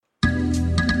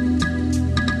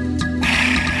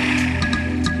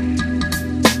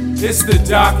It's the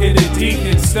doc and the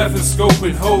deacon, stethoscope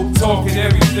and hope, talking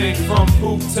everything from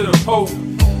poop to the pope.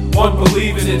 One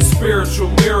believing in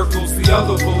spiritual miracles, the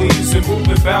other believes in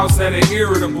movement bowels that are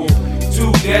irritable.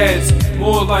 Two dads,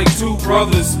 more like two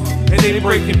brothers, and they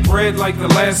breaking bread like the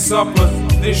Last Supper.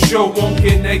 This show won't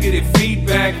get negative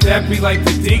feedback. That'd be like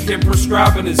the deacon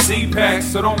prescribing a Z-Pack.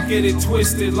 So don't get it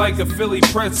twisted like a Philly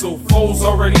pretzel. Foles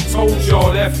already told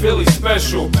y'all that Philly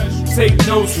special. Take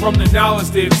notes from the knowledge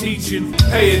they're teaching.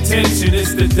 Pay attention,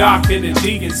 it's the doc and the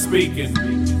deacon speaking.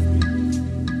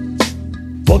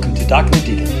 Welcome to Doc and the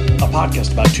Deacon, a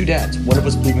podcast about two dads. One of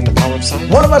us believing in the power of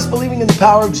science. One of us believing in the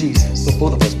power of Jesus. But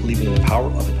both of us believing in the power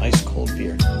of an ice-cold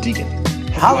beer. Deacon,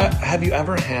 have you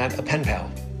ever had a pen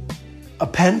pal? A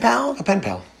pen pal? A pen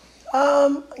pal.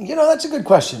 That's a good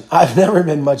question. I've never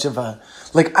been much of I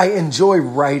enjoy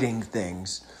writing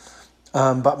things,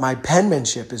 but my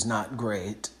penmanship is not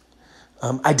great.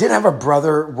 I did have a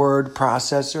brother word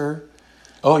processor.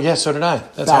 Oh yeah, so did I.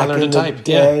 That's how I learned to type.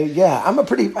 Yeah. I'm a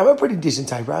pretty decent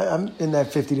typer. I'm in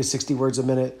that 50 to 60 words a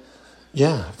minute.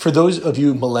 Yeah. For those of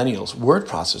you millennials, word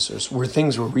processors were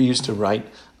things where we used to write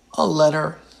a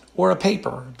letter or a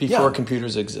paper before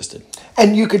computers existed.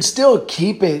 And you could still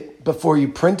keep it before you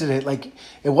printed it. Like,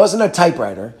 it wasn't a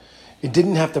typewriter. It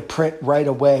didn't have to print right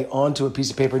away onto a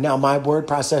piece of paper. Now, my word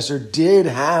processor did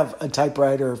have a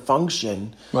typewriter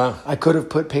function. Wow. I could have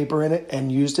put paper in it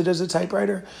and used it as a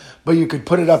typewriter, but you could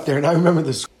put it up there. And I remember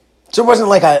this. So it wasn't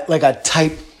like a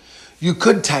type. You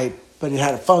could type, but it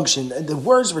had a function. And the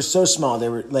words were so small. They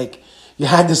were like, you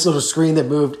had this little screen that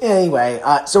moved. Anyway,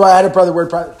 so I had a brother word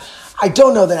processor. I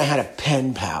don't know that I had a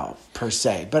pen pal per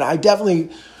se, but I definitely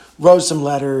wrote some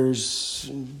letters,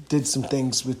 did some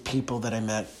things with people that I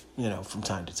met, from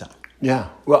time to time. Yeah.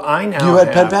 Well, I now You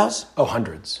had pen pals? Oh,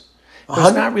 hundreds.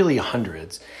 It's not really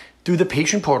hundreds. Through the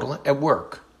patient portal at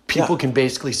work, people can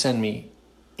basically send me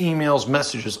emails,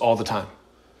 messages all the time.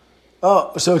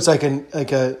 Oh, so it's like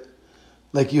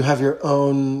you have your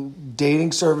own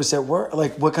dating service at work?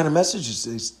 Like, what kind of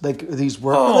messages? Are these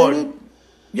work related?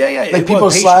 Yeah. Like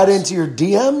people slide into your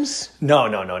DMs? No.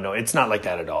 It's not like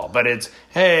that at all. But it's,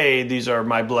 hey, these are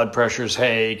my blood pressures.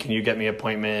 Hey, can you get me an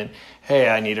appointment? Hey,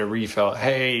 I need a refill.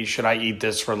 Hey, should I eat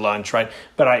this for lunch? Right?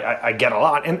 But I get a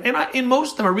lot. And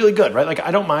most of them are really good, right? Like,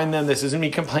 I don't mind them. This isn't me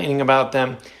complaining about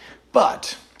them.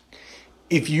 But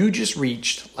if you just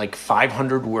reached like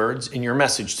 500 words in your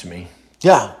message to me,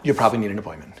 you probably need an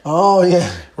appointment. Oh,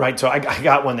 yeah. Right? So I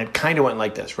got one that kind of went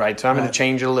like this, right? So I'm going to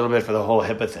change it a little bit for the whole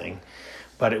HIPAA thing.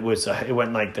 But it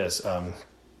went like this.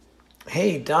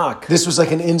 Hey, doc. This was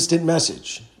like an instant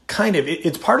message. Kind of.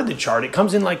 It's part of the chart. It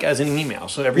comes in like as an email.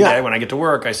 So every day when I get to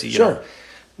work, I see,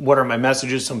 what are my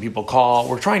messages? Some people call.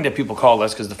 We're trying to have people call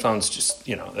less because the phones just,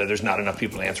 there's not enough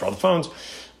people to answer all the phones.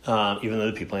 Even though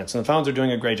the people answering the phones are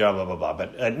doing a great job, blah, blah, blah.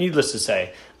 But needless to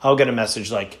say, I'll get a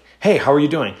message like, hey, how are you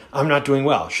doing? I'm not doing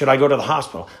well. Should I go to the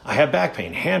hospital? I have back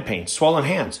pain, hand pain, swollen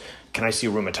hands. Can I see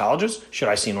a rheumatologist? Should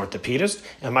I see an orthopedist?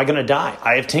 Am I going to die?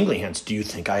 I have tingly hands. Do you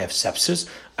think I have sepsis?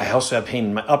 I also have pain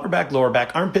in my upper back, lower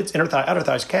back, armpits, inner thigh, outer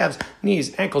thighs, calves,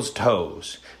 knees, ankles,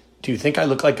 toes. Do you think I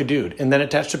look like a dude? And then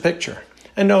attached a picture.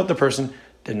 And no, the person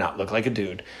did not look like a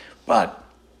dude. But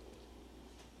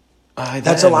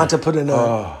that's a lot to put in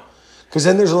a... Because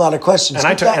then there's a lot of questions.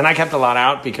 And I kept a lot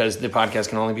out because the podcast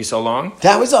can only be so long.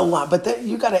 That was a lot. But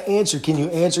you got to answer. Can you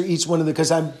answer each one of the... Because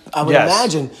I would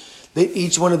imagine... that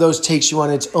each one of those takes you on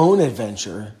its own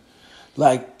adventure.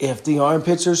 Like, if the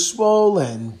armpits are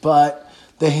swollen, but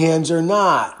the hands are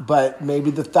not, but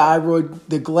maybe the thyroid,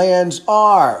 the glands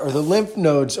are, or the lymph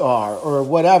nodes are, or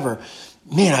whatever.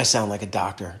 Man, I sound like a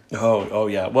doctor. Oh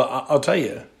yeah. Well, I'll tell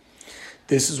you.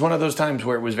 This is one of those times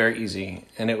where it was very easy.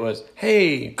 And it was,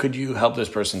 hey, could you help this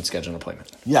person schedule an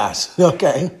appointment? Yes.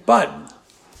 Okay. But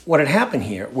what had happened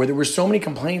here, where there were so many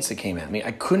complaints that came at me,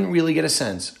 I couldn't really get a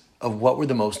sense of what were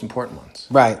the most important ones.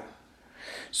 Right.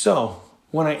 So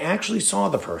when I actually saw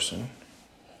the person,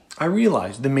 I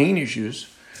realized the main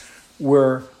issues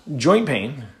were joint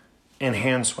pain and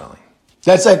hand swelling.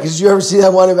 That's like, did you ever see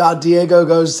that one about Diego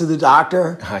goes to the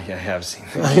doctor? I have seen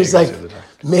that. He's like,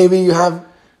 maybe do you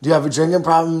have a drinking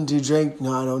problem? Do you drink?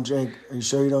 No, I don't drink. Are you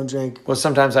sure you don't drink? Well,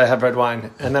 sometimes I have red wine,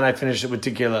 and then I finish it with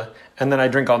tequila, and then I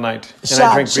drink all night.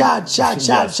 And shot.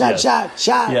 Yes.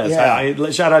 Yeah.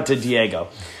 Shout out to Diego.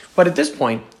 But at this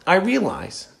point, I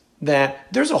realize that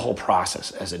there's a whole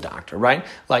process as a doctor, right?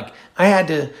 Like,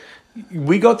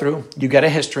 we go through, you get a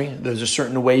history. There's a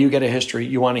certain way you get a history.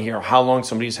 You want to hear how long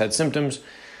somebody's had symptoms,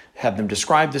 have them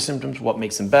describe the symptoms, what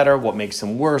makes them better, what makes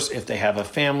them worse, if they have a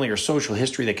family or social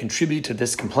history that contribute to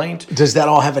this complaint. Does that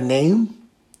all have a name?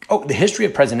 Oh, the history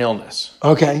of present illness.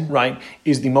 Okay. Right,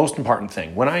 is the most important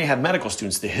thing. When I have medical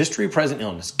students, the history of present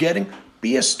illness,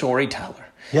 be a storyteller.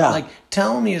 Yeah. Like,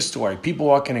 tell me a story. People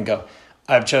walk in and go,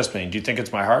 I have chest pain. Do you think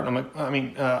it's my heart? And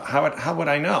I'm like, how would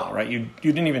I know, right? You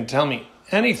didn't even tell me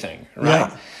anything,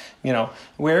 right? Yeah.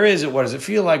 Where is it? What does it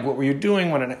feel like? What were you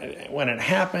doing when it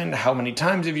happened? How many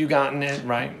times have you gotten it,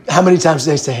 right? How many times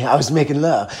did they say, I was making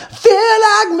love? Feel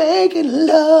like making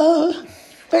love.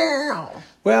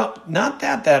 Well, not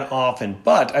that often,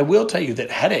 but I will tell you that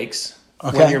headaches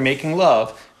when you're making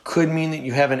love could mean that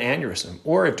you have an aneurysm.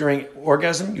 Or if during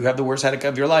orgasm you have the worst headache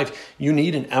of your life, you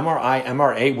need an MRI,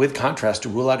 MRA with contrast to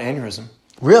rule out aneurysm.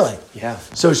 Really? Yeah.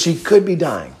 So she could be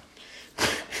dying.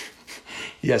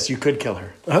 Yes, you could kill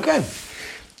her. Okay.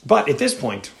 But at this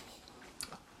point,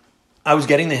 I was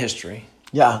getting the history.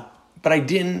 Yeah. But I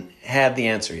didn't have the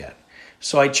answer yet.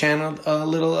 So I channeled a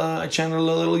little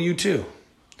U2.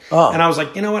 Oh. And I was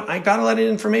like, you know what? I got a lot of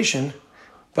information,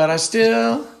 but I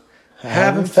still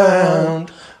haven't found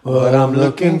what I'm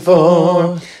looking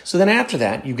for. So then after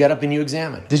that, you get up and you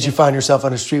examine. Did you find yourself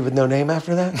on a street with no name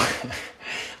after that?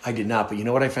 I did not, but you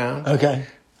know what I found? Okay.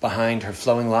 Behind her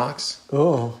flowing locks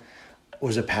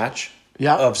was a patch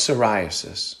of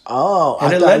psoriasis. Oh,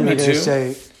 and I it thought led you were me going to to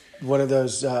say one of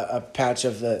those, a patch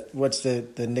of what's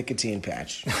the nicotine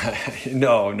patch?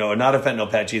 No, not a fentanyl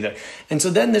patch either. And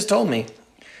so then this told me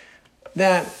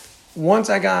that once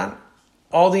I got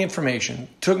all the information,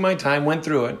 took my time, went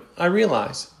through it, I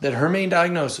realized that her main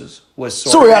diagnosis was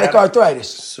psoriatic arthritis.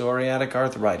 Psoriatic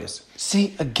arthritis.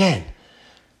 See, again,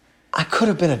 I could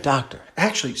have been a doctor.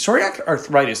 Actually, psoriatic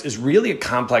arthritis is really a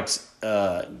complex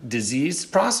disease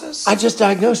process. I just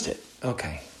diagnosed it.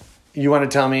 Okay. You want to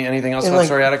tell me anything else about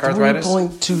psoriatic arthritis?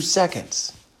 3.2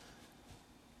 seconds.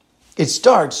 It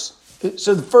starts,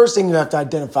 so the first thing you have to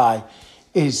identify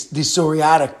is the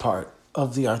psoriatic part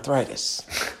of the arthritis.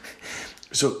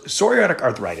 So psoriatic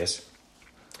arthritis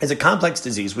is a complex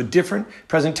disease with different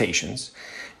presentations.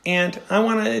 And I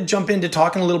want to jump into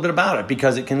talking a little bit about it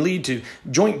because it can lead to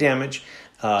joint damage,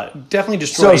 definitely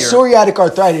destroy psoriatic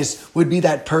arthritis would be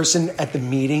that person at the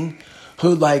meeting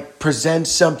who presents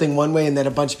something one way and then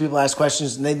a bunch of people ask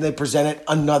questions and then they present it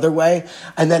another way.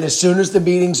 And then as soon as the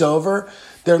meeting's over,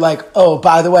 they're like, oh,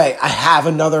 by the way, I have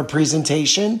another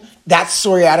presentation. That's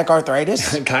psoriatic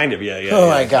arthritis? Kind of, yeah. Oh,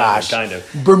 my gosh. Kind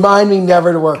of. Remind me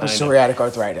never to work with psoriatic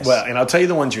arthritis. Well, and I'll tell you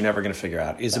the ones you're never going to figure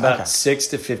out. Is about 6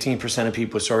 to 15% of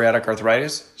people with psoriatic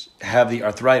arthritis have the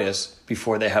arthritis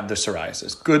before they have the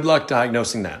psoriasis. Good luck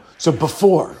diagnosing that. So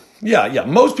before? Yeah.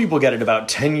 Most people get it about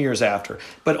 10 years after,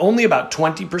 but only about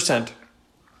 20%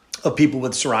 of people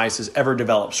with psoriasis ever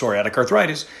develop psoriatic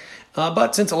arthritis.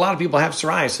 But since a lot of people have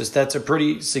psoriasis, that's a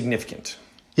pretty significant.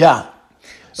 Yeah.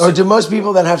 Or do most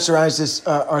people that have psoriasis,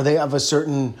 are they of a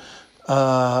certain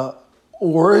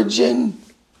origin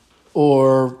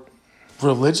or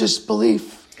religious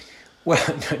belief? Well,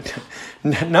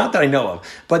 not that I know of,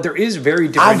 but there is very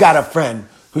different. I've got a friend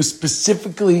who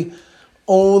specifically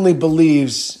only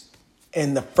believes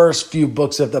in the first few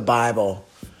books of the Bible,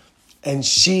 and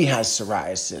she has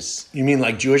psoriasis. You mean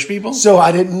like Jewish people? So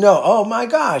I didn't know. Oh my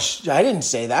gosh, I didn't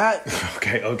say that.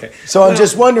 Okay. So I'm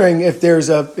just wondering if there's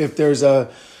a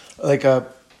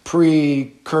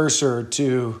precursor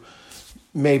to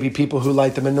maybe people who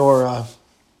light the menorah.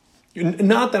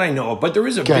 Not that I know of, but there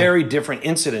is a very different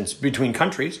incidence between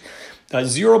countries.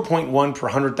 0.1 per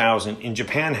 100,000 in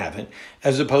Japan have it,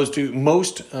 as opposed to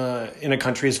most in a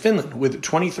country as Finland, with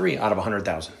 23 out of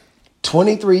 100,000.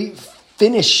 23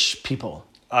 Finnish people.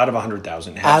 Out of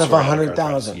 100,000. Out of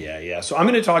 100,000. Yeah. So I'm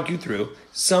going to talk you through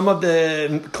some of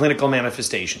the clinical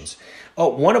manifestations.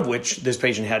 One of which this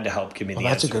patient had to help give me the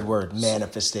that's answer. A good word,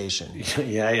 manifestation.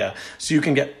 Yeah. So you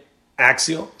can get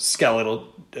axial, skeletal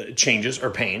changes or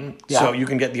pain. Yeah. So you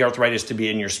can get the arthritis to be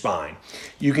in your spine.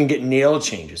 You can get nail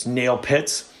changes, nail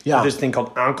pits. Yeah. This thing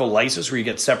called oncholysis, where you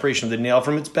get separation of the nail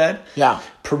from its bed. Yeah.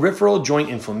 Peripheral joint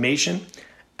inflammation.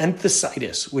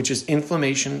 Enthesitis, which is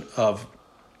inflammation of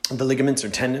the ligaments or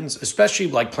tendons, especially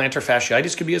like plantar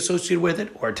fasciitis could be associated with it,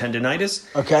 or tendinitis.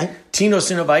 Okay.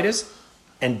 Tenosynovitis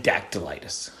and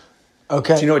dactylitis.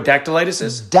 Okay. Do you know what dactylitis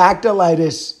is?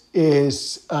 Dactylitis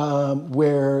is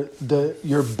where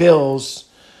your bills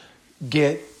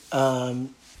get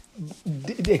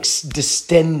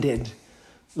distended,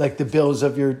 like the bills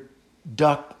of your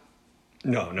duct.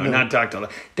 No, not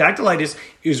dactylitis. Dactylitis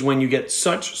is when you get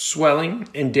such swelling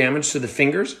and damage to the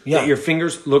fingers that your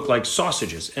fingers look like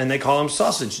sausages, and they call them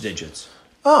sausage digits.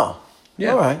 Oh,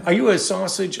 yeah. All right. Are you a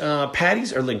sausage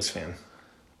patties or Lynx fan?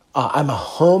 I'm a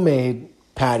homemade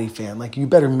patty fan. Like, you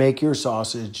better make your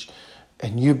sausage,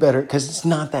 and you better, because it's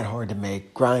not that hard to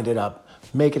make. Grind it up,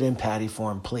 Make it in patty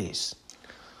form, please.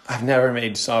 I've never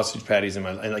made sausage patties in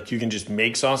my life. Like, you can just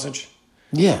make sausage?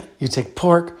 Yeah, you take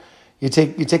pork, you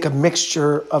take a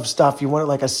mixture of stuff. You want it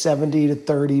like a 70 to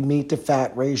 30 meat to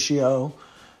fat ratio.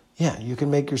 Yeah, you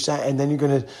can make your and then you're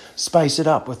going to spice it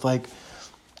up with like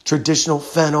traditional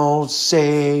fennel,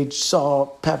 sage,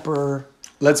 salt, pepper.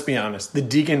 Let's be honest. The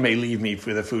Deacon may leave me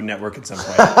for the Food Network at some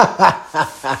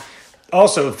point.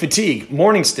 Also, fatigue,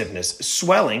 morning stiffness,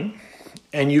 swelling,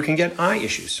 and you can get eye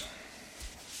issues.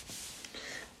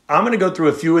 I'm going to go through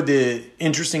a few of the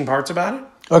interesting parts about it.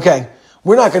 Okay.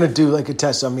 We're not going to do like a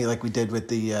test on me like we did with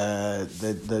the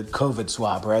COVID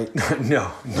swab, right?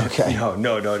 No. Okay.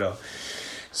 No.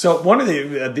 So one of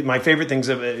my favorite things,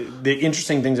 the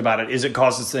interesting things about it is it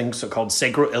causes things called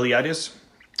sacroiliitis,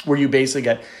 where you basically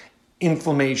get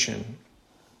inflammation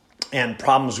and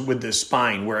problems with the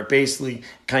spine, where it basically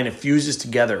kind of fuses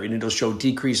together and it'll show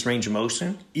decreased range of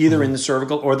motion, either in the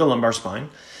cervical or the lumbar spine.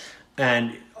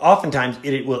 And oftentimes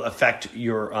it will affect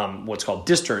your what's called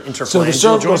distal interphalangeal So the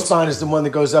cervical joints. spine is the one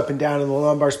that goes up and down, and the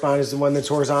lumbar spine is the one that's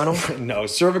horizontal? No,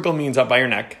 cervical means up by your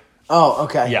neck. Oh,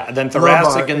 okay. Yeah, then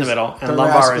thoracic in the middle, and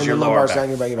lumbar is your lower back.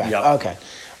 Your back. Yep. Okay.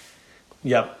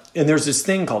 Yep. And there's this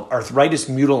thing called arthritis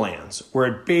mutilans, where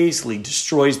it basically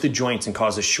destroys the joints and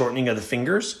causes shortening of the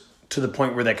fingers to the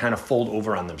point where they kind of fold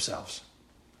over on themselves.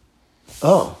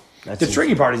 Oh. The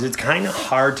tricky part is it's kind of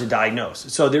hard to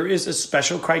diagnose. So there is a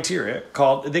special criteria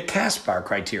called the Caspar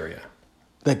criteria.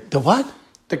 The what?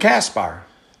 The Caspar.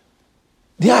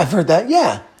 Yeah, I've heard that.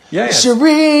 Yeah. Yeah.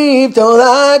 Sharif don't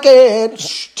like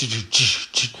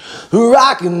it.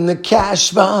 Rocking the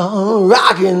cash bar,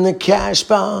 rocking the cash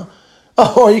bar.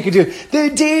 Oh, or you could do the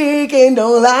Deacon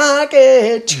don't like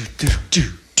it.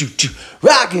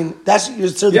 Rocking. That's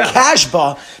so the cash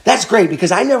bar. That's great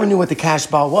because I never knew what the cash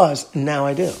bar was. And now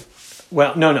I do.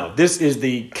 Well, no. This is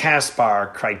the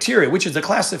Caspar criteria, which is the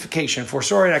classification for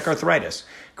psoriatic arthritis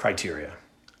criteria.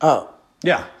 Oh.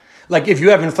 Yeah. Like if you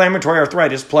have inflammatory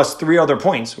arthritis plus 3 other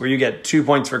points, where you get 2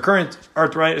 points for current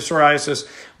arthritis, psoriasis,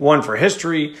 1 for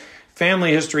history,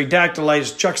 family history,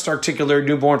 dactylitis, juxtaarticular,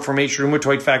 newborn formation,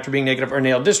 rheumatoid factor being negative, or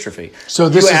nail dystrophy. So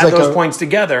this you is add like those points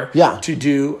together to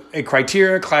do a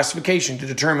criteria classification to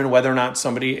determine whether or not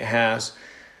somebody has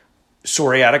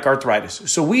psoriatic arthritis.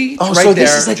 So we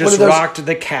just rocked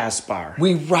the Caspar.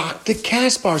 We rocked the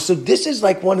Caspar. So this is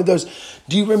like one of those.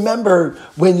 Do you remember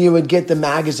when you would get the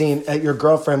magazine at your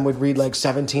girlfriend would read like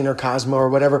 17 or Cosmo or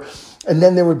whatever, and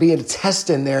then there would be a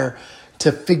test in there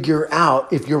to figure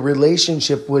out if your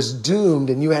relationship was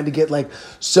doomed, and you had to get like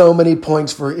so many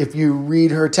points for if you read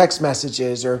her text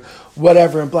messages or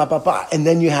whatever, and blah blah blah, and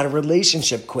then you had a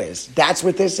relationship quiz. That's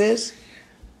what this is.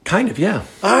 Kind of, yeah.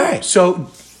 All right. So,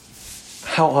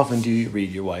 how often do you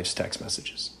read your wife's text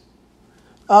messages?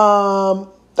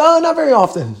 Not very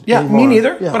often. Yeah, anymore. me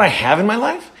neither. Yeah. But I have in my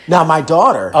life. Now my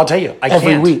daughter. I'll tell you,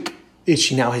 every week.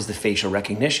 She now has the facial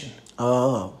recognition.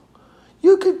 Oh,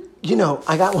 you could.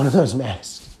 I got one of those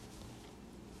masks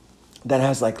that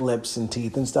has like lips and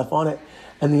teeth and stuff on it.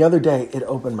 And the other day, it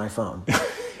opened my phone.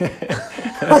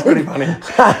 That's pretty funny.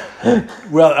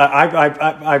 Well,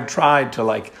 I've tried to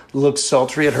like look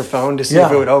sultry at her phone to see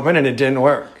if it would open, and it didn't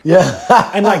work.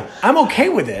 Yeah. And like, I'm okay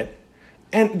with it.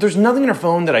 And there's nothing in her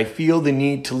phone that I feel the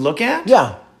need to look at.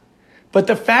 Yeah. But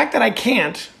the fact that I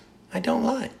can't, I don't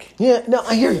like. Yeah, no,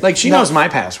 I hear you. Like, she knows my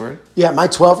password. Yeah, my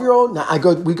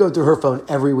 12-year-old, we go through her phone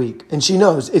every week. And she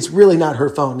knows it's really not her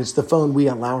phone. It's the phone we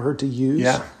allow her to use.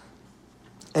 Yeah.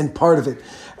 And part of it.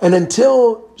 And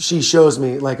until she shows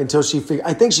me,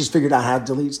 I think she's figured out how to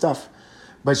delete stuff.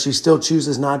 But she still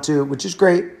chooses not to, which is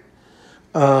great.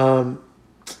 And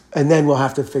then we'll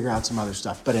have to figure out some other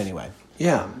stuff. But anyway.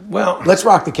 Yeah, well. Let's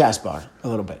rock the Caspar a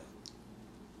little bit.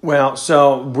 Well,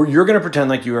 so you're going to pretend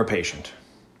like you were a patient.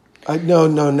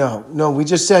 No. We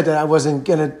just said that I wasn't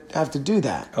gonna have to do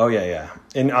that. Oh yeah.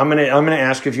 And I'm gonna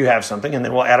ask if you have something, and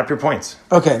then we'll add up your points.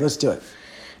 Okay, let's do it.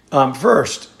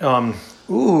 First,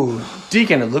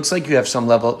 Deacon, it looks like you have some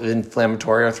level of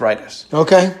inflammatory arthritis.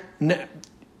 Okay.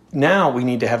 Now we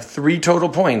need to have 3 total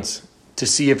points to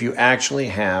see if you actually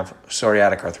have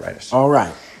psoriatic arthritis. All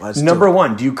right. Number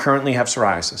 1, do you currently have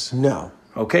psoriasis? No.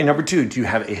 Okay. Number 2, do you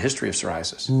have a history of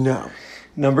psoriasis? No.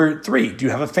 Number 3, do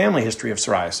you have a family history of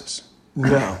psoriasis?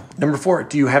 No. Number 4,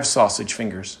 do you have sausage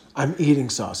fingers? I'm eating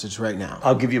sausage right now.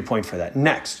 I'll give you a point for that.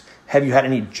 Next, have you had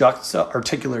any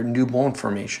juxta-articular new bone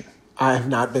formation? I have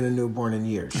not been a newborn in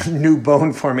years. New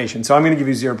bone formation. So I'm going to give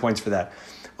you 0 points for that.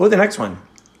 Oh, the next one.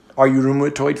 Are you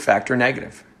rheumatoid factor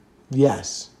negative?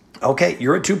 Yes. Okay,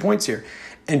 you're at 2 points here.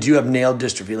 And do you have nail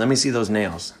dystrophy? Let me see those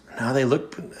nails. Now they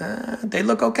look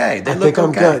okay. I think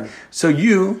I'm good. So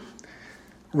you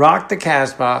rock the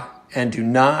Caspar and do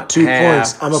not 2 have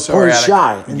points. I'm a point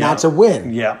shy, and that's a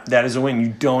win. Yeah, that is a win. You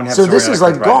don't have. So this is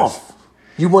like arthritis. golf.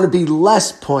 You want to be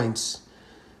less points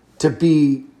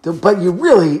but you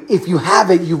really, if you have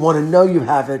it, you want to know you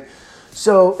have it.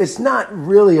 So it's not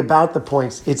really about the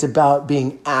points. It's about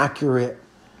being accurate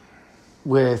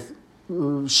with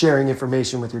sharing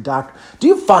information with your doctor. Do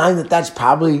you find that that's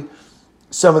probably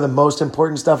some of the most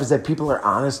important stuff, is that people are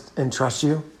honest and trust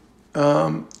you?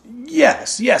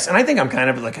 Yes. And I think I'm kind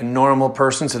of like a normal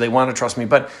person, so they want to trust me.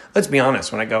 But let's be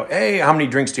honest, when I go, hey, how many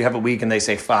drinks do you have a week? And they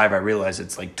say 5, I realize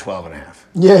it's like 12 and a half.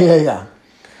 Yeah.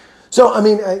 So, I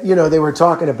mean, they were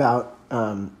talking about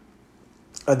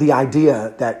the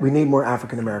idea that we need more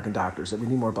African-American doctors, that we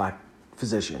need more black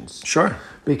physicians. Sure.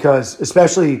 Because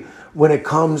especially when it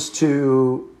comes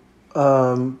to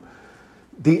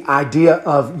the idea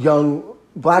of young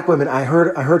black women, I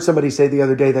heard somebody say the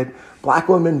other day that black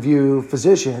women view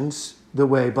physicians the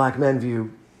way black men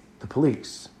view the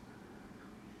police.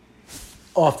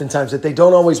 Oftentimes, that they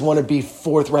don't always want to be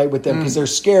forthright with them because they're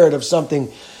scared of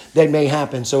something that may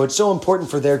happen. So it's so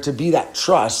important for there to be that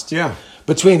trust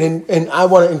between, and I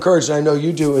want to encourage, and I know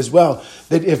you do as well,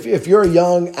 that if you're a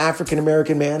young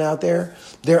African-American man out there,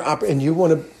 and you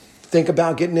want to think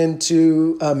about getting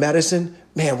into medicine,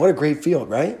 man, what a great field,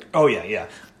 right? Oh, yeah.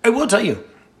 I will tell you,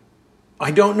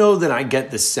 I don't know that I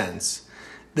get the sense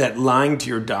that lying to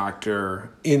your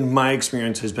doctor, in my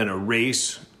experience, has been a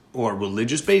race or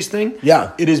religious-based thing.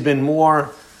 Yeah. It has been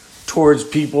more towards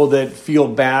people that feel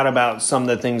bad about some of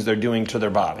the things they're doing to their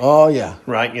body. Oh, yeah.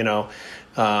 Right?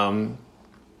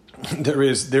 There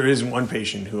is one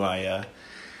patient who I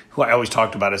always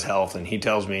talked about his health, and he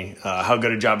tells me how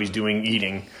good a job he's doing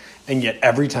eating. And yet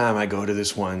every time I go to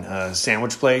this one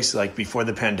sandwich place, like before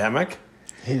the pandemic,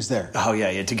 he's there. Oh,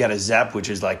 yeah, to get a Zepp, which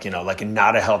is like a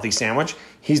not a healthy sandwich.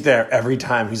 He's there every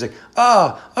time. He's like,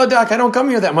 oh, Doc, I don't come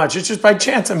here that much. It's just by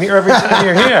chance I'm here every time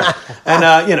you're here.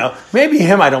 And, maybe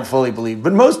him I don't fully believe,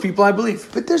 but most people I believe.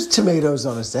 But there's tomatoes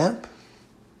on a Zepp.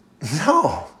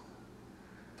 No.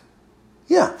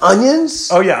 Yeah, onions.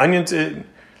 Oh, yeah, onions.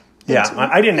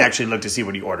 I didn't actually look to see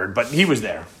what he ordered, but he was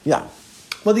there. Yeah.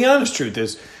 Well, the honest truth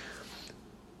is,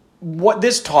 what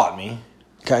this taught me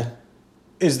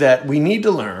is that we need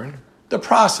to learn the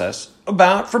process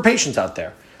for patients out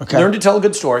there. Okay. Learn to tell a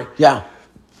good story. Yeah.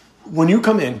 When you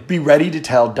come in, be ready to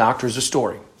tell doctors a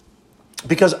story.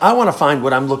 Because I want to find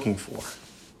what I'm looking for.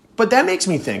 But that makes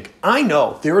me think, I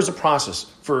know there is a process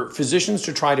for physicians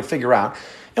to try to figure out,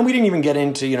 and we didn't even get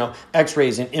into,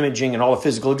 x-rays and imaging and all the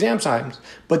physical exam times,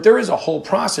 but there is a whole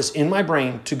process in my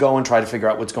brain to go and try to figure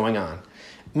out what's going on.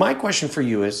 My question for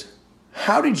you is,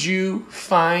 how did you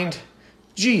find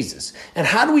Jesus? And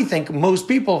how do we think most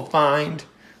people find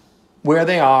where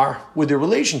they are with their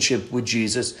relationship with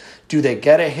Jesus? Do they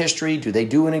get a history? Do they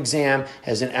do an exam?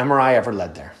 Has an MRI ever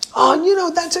led there?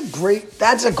 Oh, that's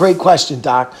a great question,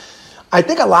 Doc. I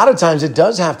think a lot of times it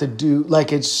does have to do,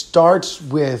 it starts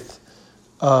with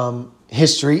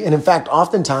history. And in fact,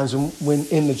 oftentimes when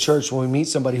in the church, when we meet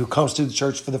somebody who comes to the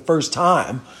church for the first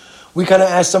time, we kind of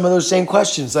ask some of those same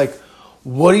questions, like,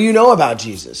 what do you know about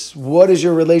Jesus? What has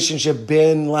your relationship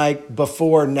been like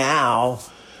before now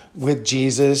with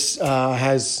Jesus?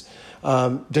 Does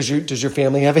your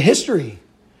family have a history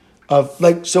of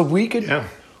so we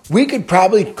could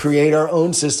probably create our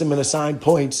own system and assign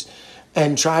points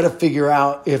and try to figure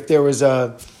out if there was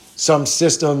some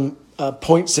system, a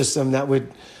point system that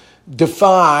would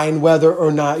define whether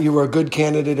or not you were a good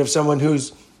candidate of someone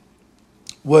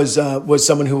was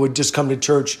someone who would just come to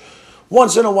church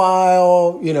once in a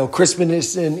while,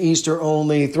 Christmas and Easter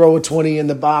only, throw a 20 in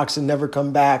the box and never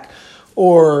come back,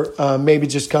 or maybe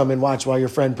just come and watch while your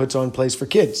friend puts on plays for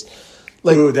kids.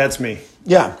 Ooh, that's me.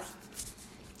 Yeah.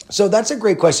 So that's a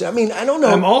great question. I mean, I don't know.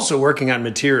 I'm also working on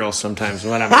material sometimes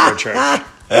when I'm at church. I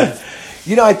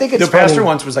think it's the pastor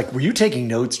once was like, were you taking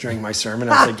notes during my sermon?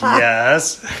 I was like,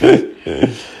 yes.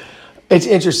 It's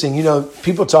interesting.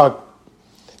 People talk,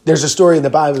 there's a story in the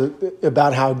Bible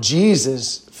about how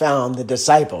Jesus found the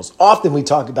disciples. Often we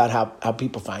talk about how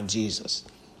people find Jesus.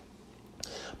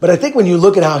 But I think when you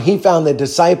look at how he found the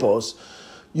disciples,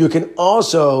 you can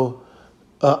also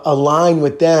align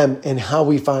with them in how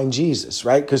we find Jesus,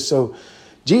 right? Because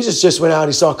Jesus just went out,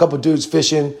 he saw a couple dudes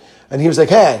fishing, and he was like,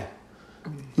 hey,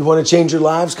 you want to change your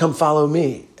lives? Come follow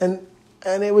me. And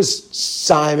it was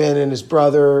Simon and his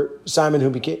brother,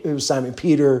 it was Simon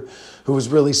Peter, who was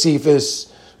really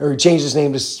Cephas, or he changed his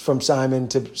name from Simon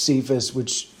to Cephas,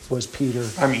 which was Peter.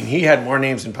 I mean, he had more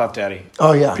names than Puff Daddy.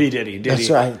 Oh, yeah. P. Diddy.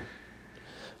 That's right.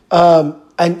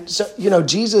 And so,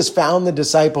 Jesus found the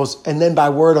disciples, and then by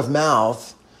word of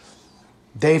mouth,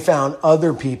 they found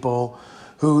other people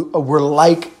who were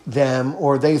like them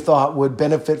or they thought would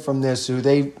benefit from this, who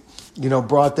they,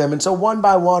 brought them. And so one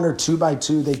by one or two by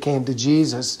two, they came to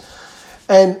Jesus.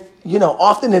 And,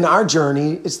 often in our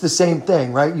journey, it's the same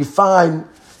thing, right? You find,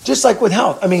 just like with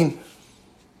health, I mean,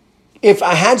 if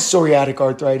I had psoriatic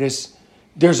arthritis,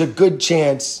 there's a good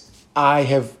chance I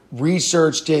have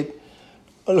researched it,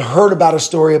 heard about a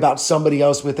story about somebody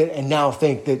else with it, and now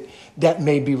think that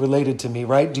may be related to me,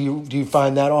 right? Do you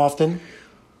find that often?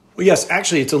 Well, yes,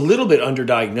 actually, it's a little bit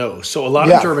underdiagnosed. So a lot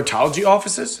of dermatology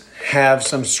offices have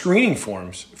some screening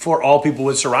forms for all people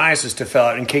with psoriasis to fill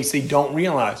out in case they don't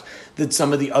realize that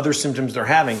some of the other symptoms they're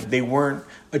having, they weren't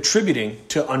attributing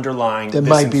to underlying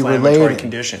this inflammatory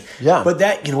condition. Yeah. But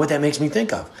that, what that makes me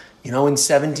think of? In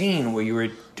 17, where you were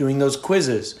doing those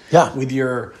quizzes with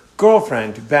your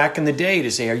girlfriend back in the day to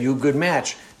say, are you a good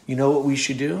match? You know what we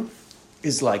should do?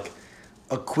 Is like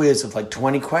a quiz of like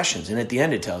 20 questions. And at the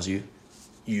end, it tells you,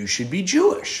 you should be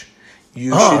Jewish.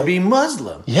 You should be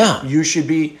Muslim. Yeah. You should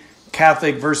be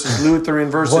Catholic versus Lutheran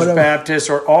versus Baptist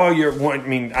or all your,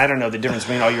 I don't know the difference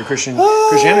between all your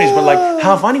Christianities, but like,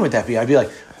 how funny would that be? I'd be like,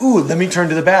 ooh, let me turn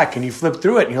to the back. And you flip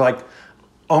through it and you're like,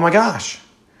 oh my gosh,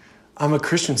 I'm a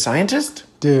Christian Scientist?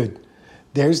 Dude,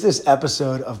 there's this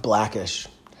episode of Blackish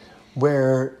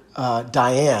where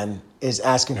Diane is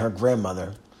asking her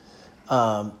grandmother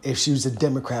if she was a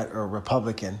Democrat or a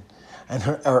Republican,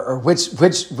 and or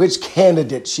which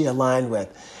candidate she aligned with,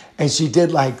 and she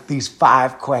did like these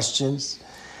 5 questions,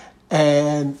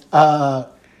 and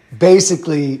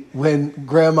basically when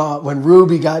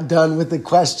Ruby got done with the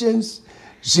questions,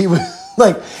 she was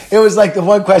like, it was like the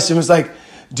one question was like,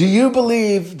 do you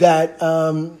believe that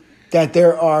that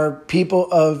there are people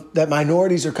that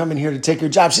minorities are coming here to take your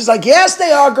job? She's like, yes,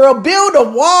 they are, girl. Build a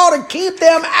wall to keep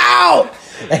them out.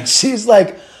 And she's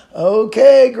like,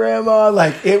 okay, grandma.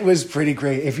 Like, it was pretty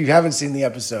great. If you haven't seen the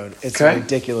episode, it's a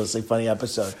ridiculously funny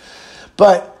episode.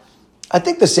 But I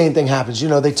think the same thing happens.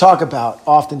 They talk about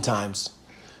oftentimes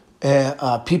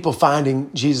people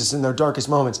finding Jesus in their darkest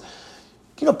moments.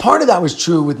 Part of that was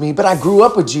true with me, but I grew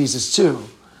up with Jesus too.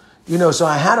 So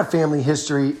I had a family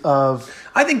history of...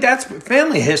 I think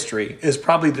family history is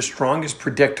probably the strongest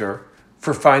predictor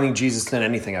for finding Jesus than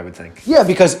anything, I would think. Yeah,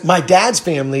 because my dad's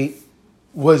family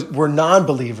were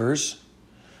non-believers,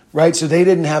 right? So they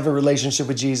didn't have a relationship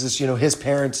with Jesus. His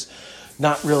parents,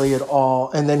 not really at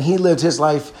all. And then he lived his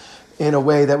life in a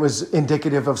way that was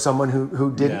indicative of someone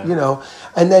who didn't,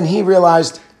 And then he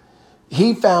realized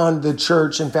he found the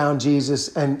church and found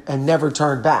Jesus and never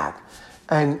turned back.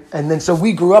 And then so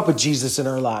we grew up with Jesus in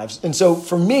our lives. And so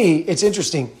for me, it's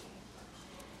interesting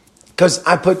because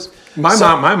I put... My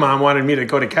mom wanted me to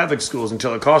go to Catholic schools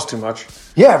until it cost too much.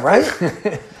 Yeah, right?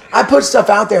 I put stuff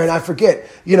out there and I forget.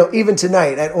 Even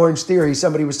tonight at Orange Theory,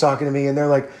 somebody was talking to me and they're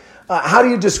like, how do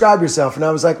you describe yourself? And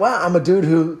I was like, well, I'm a dude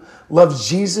who loves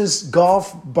Jesus,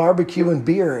 golf, barbecue, and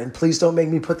beer. And please don't make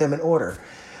me put them in order.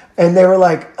 And they were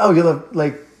like, oh, you love...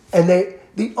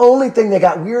 The only thing they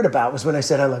got weird about was when I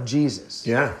said I love Jesus.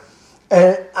 Yeah.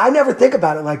 And I never think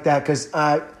about it like that because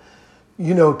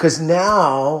because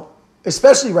now,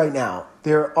 especially right now,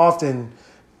 they're often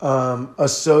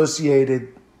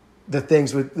associated the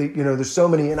things with, there's so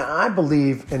many, and I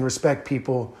believe and respect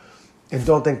people and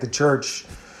don't think the church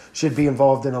should be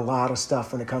involved in a lot of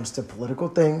stuff when it comes to political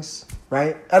things,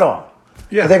 right? At all.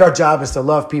 Yeah. I think our job is to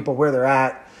love people where they're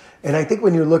at. And I think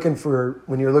when you're looking for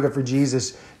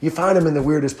Jesus, you find him in the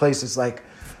weirdest places, like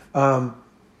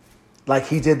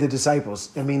he did the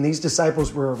disciples. I mean, these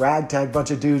disciples were a ragtag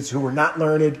bunch of dudes who were not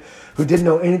learned, who didn't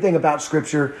know anything about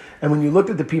Scripture. And when you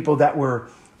looked at the people that were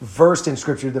versed in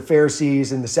Scripture, the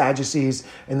Pharisees and the Sadducees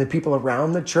and the people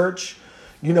around the church,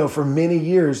 for many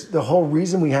years, the whole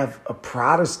reason we have a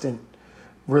Protestant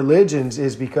religions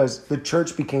is because the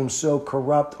church became so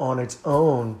corrupt on its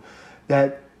own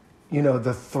that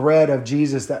the thread of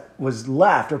Jesus that was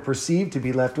left or perceived to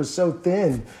be left was so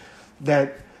thin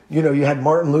that, you had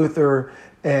Martin Luther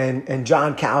and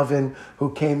John Calvin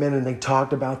who came in and they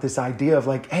talked about this idea of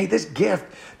like, hey, this gift,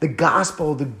 the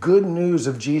gospel, the good news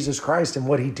of Jesus Christ and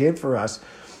what he did for us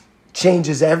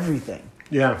changes everything.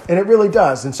 Yeah. And it really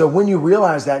does. And so when you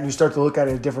realize that and you start to look at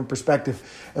it in a different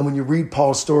perspective, and when you read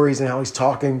Paul's stories and how he's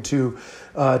talking to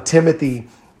Timothy,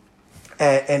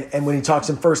 and when he talks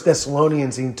in 1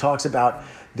 Thessalonians, he talks about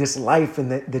this life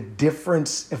and the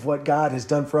difference of what God has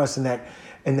done for us, and then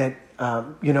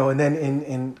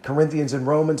in Corinthians and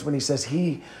Romans when he says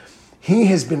he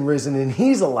has been risen and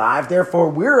he's alive, therefore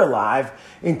we're alive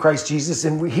in Christ Jesus,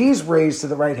 and he's raised to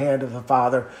the right hand of the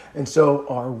Father, and so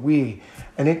are we.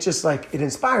 And it just like it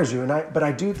inspires you. But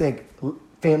I do think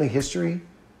family history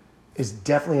is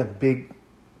definitely a big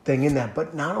thing in that,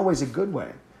 but not always a good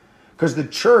way. Because the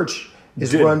church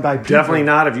is run by people. Definitely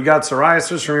not if you got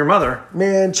psoriasis from your mother.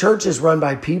 Man, church is run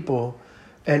by people,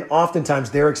 and oftentimes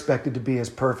they're expected to be as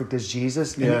perfect as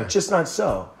Jesus, and it's just not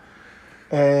so.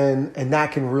 And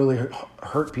that can really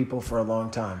hurt people for a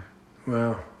long time.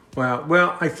 Well,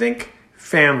 I think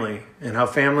family and how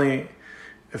family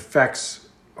affects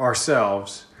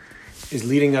ourselves is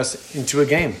leading us into a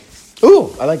game.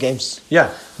 Ooh, I like games.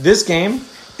 Yeah, this game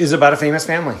is about a famous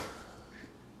family.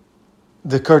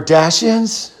 The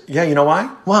Kardashians? Yeah, you know why?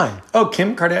 Why? Oh,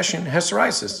 Kim Kardashian has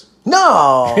psoriasis.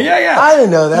 No. Yeah. I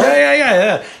didn't know that.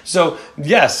 Yeah. So,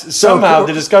 yes, somehow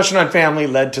the discussion on family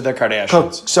led to the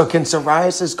Kardashians. So can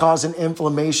psoriasis cause an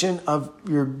inflammation of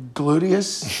your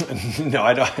gluteus? No,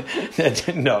 I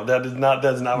don't. No,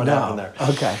 that's not what happened there.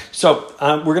 Okay. So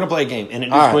we're going to play a game, and it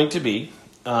is going to be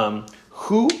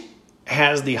who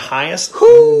has the highest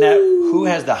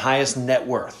net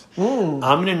worth. I'm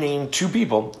going to name two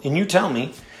people, and you tell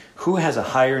me who has a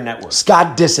higher net worth.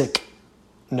 Scott Disick.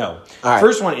 No. All right.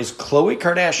 First one is Khloe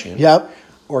Kardashian. Yep.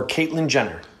 Or Caitlyn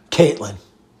Jenner. Caitlyn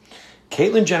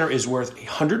Jenner is worth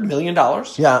 $100 million.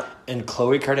 Yeah. And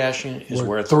Khloe Kardashian is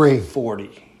worth 40.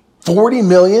 40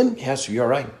 million? Yes, you're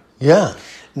right. Yeah.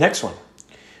 Next one.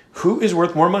 Who is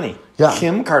worth more money? Yeah.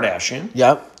 Kim Kardashian.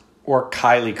 Yep. Or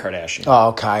Kylie Kardashian?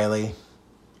 Oh, Kylie.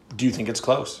 Do you think it's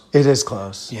close? It is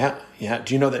close. Yeah.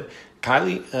 Do you know that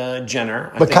Kylie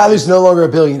Jenner... But Kylie's no longer a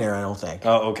billionaire, I don't think.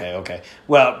 Oh, okay.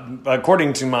 Well,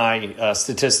 according to my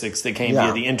statistics that came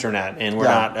via the internet, and we're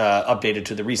not updated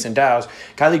to the recent Dows,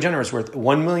 Kylie Jenner is worth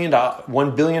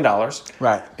 $1 billion.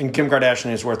 Right. And Kim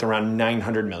Kardashian is worth around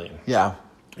 $900 million. Yeah.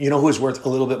 You know who is worth a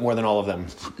little bit more than all of them?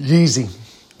 Yeezy.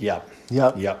 Yep.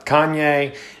 Yep.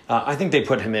 Kanye, I think they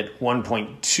put him at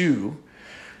 $1.2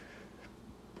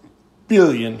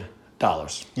 billion.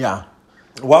 Yeah.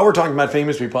 While we're talking about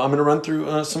famous people, I'm going to run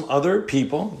through some other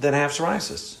people that have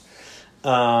psoriasis.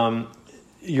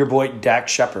 Your boy,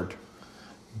 Dax Shepard.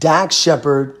 Dax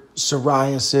Shepard,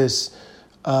 psoriasis,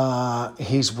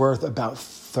 he's worth about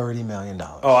 $30 million.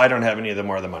 Oh, I don't have any of the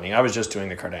more of the money. I was just doing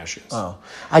the Kardashians. Oh.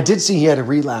 I did see he had a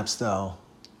relapse, though.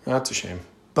 That's a shame.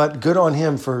 But good on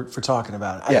him for talking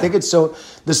about it. I think it's so...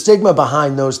 The stigma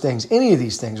behind those things, any of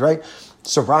these things, right?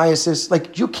 Psoriasis,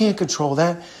 like, you can't control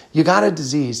that. You got a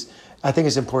disease. I think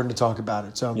it's important to talk about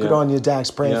it. So good on you,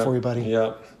 Dax. Praying for you, buddy.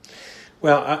 Yeah.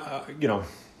 Well,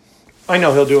 I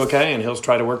know he'll do okay, and he'll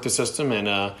try to work the system,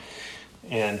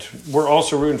 and we're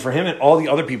also rooting for him and all the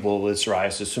other people with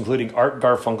psoriasis, including Art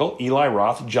Garfunkel, Eli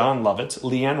Roth, John Lovitz,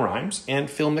 Leanne Rimes, and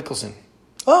Phil Mickelson.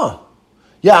 Oh,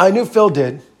 yeah, I knew Phil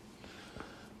did.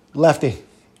 Lefty.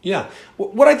 Yeah.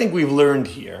 What I think we've learned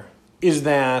here is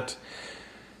that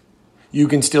you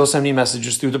can still send me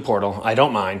messages through the portal. I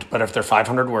don't mind, but if they're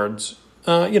 500 words,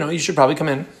 you should probably come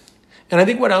in. And I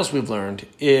think what else we've learned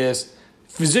is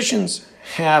physicians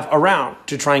have around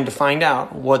to trying to find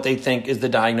out what they think is the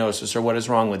diagnosis or what is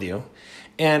wrong with you.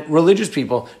 And religious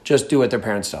people just do what their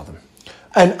parents tell them.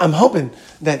 And I'm hoping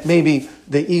that maybe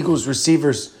the Eagles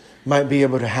receivers might be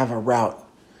able to have a route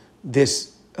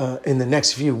this in the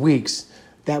next few weeks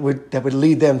that would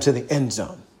lead them to the end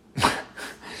zone.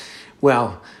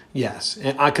 Well, yes,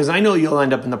 because I know you'll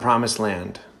end up in the promised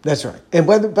land. That's right.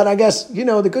 But I guess,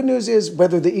 the good news is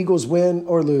whether the Eagles win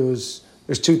or lose,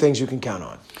 there's two things you can count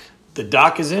on. The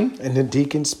doc is in. And the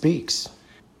deacon speaks.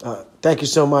 Thank you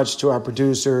so much to our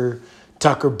producer,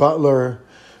 Tucker Butler.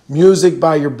 Music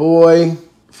by your boy.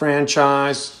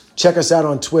 Franchise. Check us out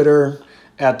on Twitter.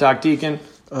 At Doc Deacon.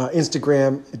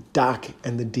 Instagram, Doc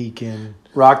and the Deacon.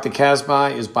 Rock the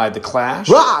Casbah is by The Clash.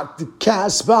 Rock the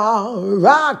Casbah,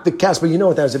 rock the Casbah. You know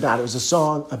what that was about? It was a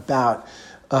song about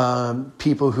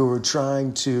people who were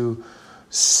trying to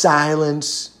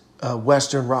silence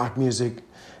Western rock music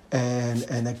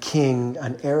and a king,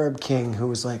 an Arab king who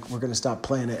was like, we're going to stop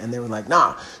playing it. And they were like,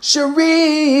 nah,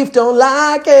 Sharif don't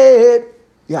like it.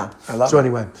 Yeah. I love it. So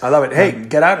anyway. I love it. Hey,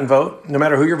 get out and vote. No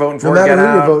matter who you're voting for, no matter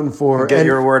who you're voting for. Get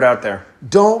your word out there.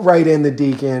 Don't write in the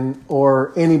Deacon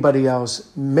or anybody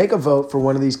else. Make a vote for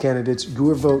one of these candidates.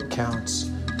 Your vote counts,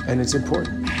 and it's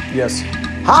important. Yes.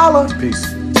 Holla. Peace.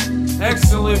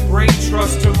 Excellent brain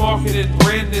trust to market and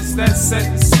brand this. That's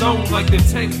set in stone like the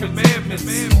 10 Commandments.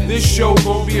 This show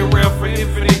gon' be around for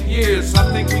infinite years.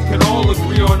 I think we can all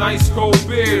agree on ice cold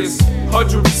beers.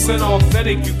 100%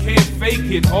 authentic, you can't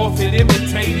fake it. Often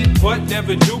imitated, but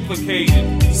never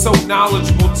duplicated. So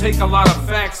knowledgeable, take a lot of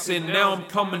facts in. Now I'm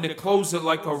coming to close it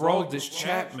like Aroldis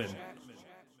Chapman.